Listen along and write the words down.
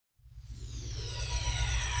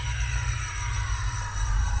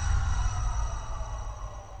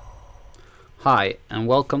Hi, and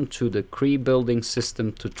welcome to the Cree building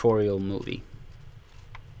system tutorial movie.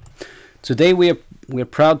 Today we're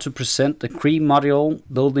proud to present the Cree modular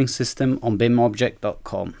building system on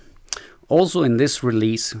BIMobject.com. Also in this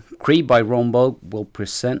release, Cree by Romberg will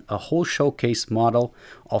present a whole showcase model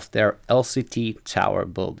of their LCT tower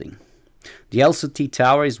building. The LCT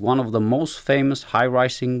tower is one of the most famous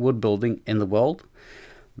high-rising wood building in the world.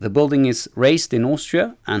 The building is raised in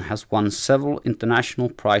Austria and has won several international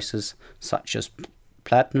prizes such as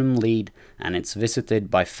Platinum Lead, and it's visited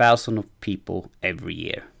by thousands of people every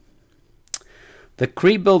year. The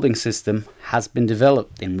Cree building system has been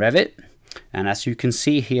developed in Revit, and as you can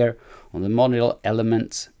see here on the modular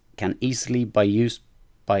elements can easily be used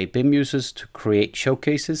by BIM users to create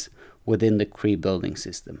showcases within the Cree building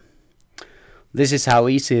system. This is how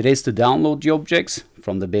easy it is to download the objects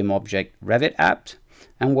from the BIMobject Revit app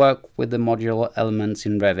and work with the modular elements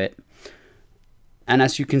in Revit. And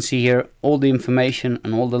as you can see here, all the information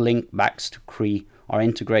and all the link backs to Cree are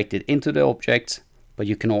integrated into the objects, but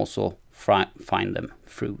you can also find them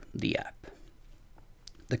through the app.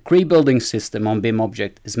 The Cree building system on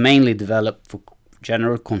BIMobject is mainly developed for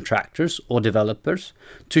general contractors or developers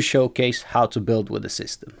to showcase how to build with the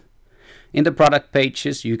system. In the product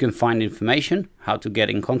pages you can find information how to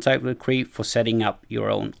get in contact with Cree for setting up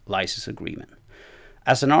your own license agreement.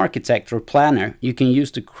 As an architect or planner, you can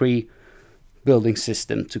use the Cree building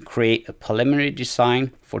system to create a preliminary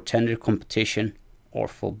design for tender competition or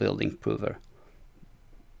for building prover.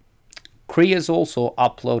 Cree has also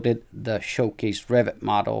uploaded the showcase Revit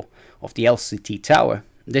model of the LCT tower.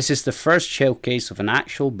 This is the first showcase of an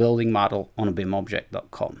actual building model on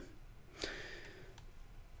BIMobject.com.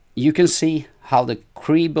 You can see how the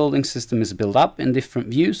Cree building system is built up in different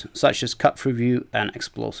views, such as cut-through view and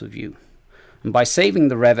explosive view. And by saving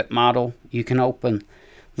the Revit model, you can open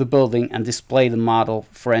the building and display the model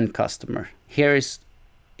for end customer. Here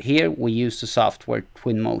we use the software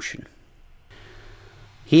Twinmotion.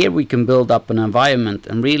 Here we can build up an environment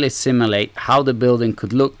and really simulate how the building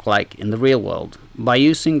could look like in the real world. By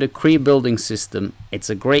using the Cree building system,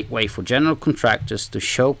 it's a great way for general contractors to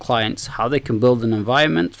show clients how they can build an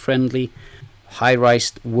environment-friendly,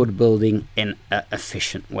 high-rise wood building in an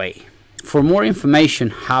efficient way. For more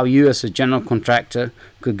information how you as a general contractor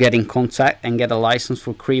could get in contact and get a license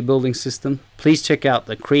for Cree building system, please check out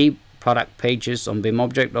the Cree product pages on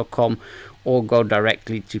BIMobject.com or go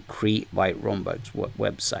directly to Cree by Romberg's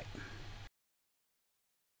website.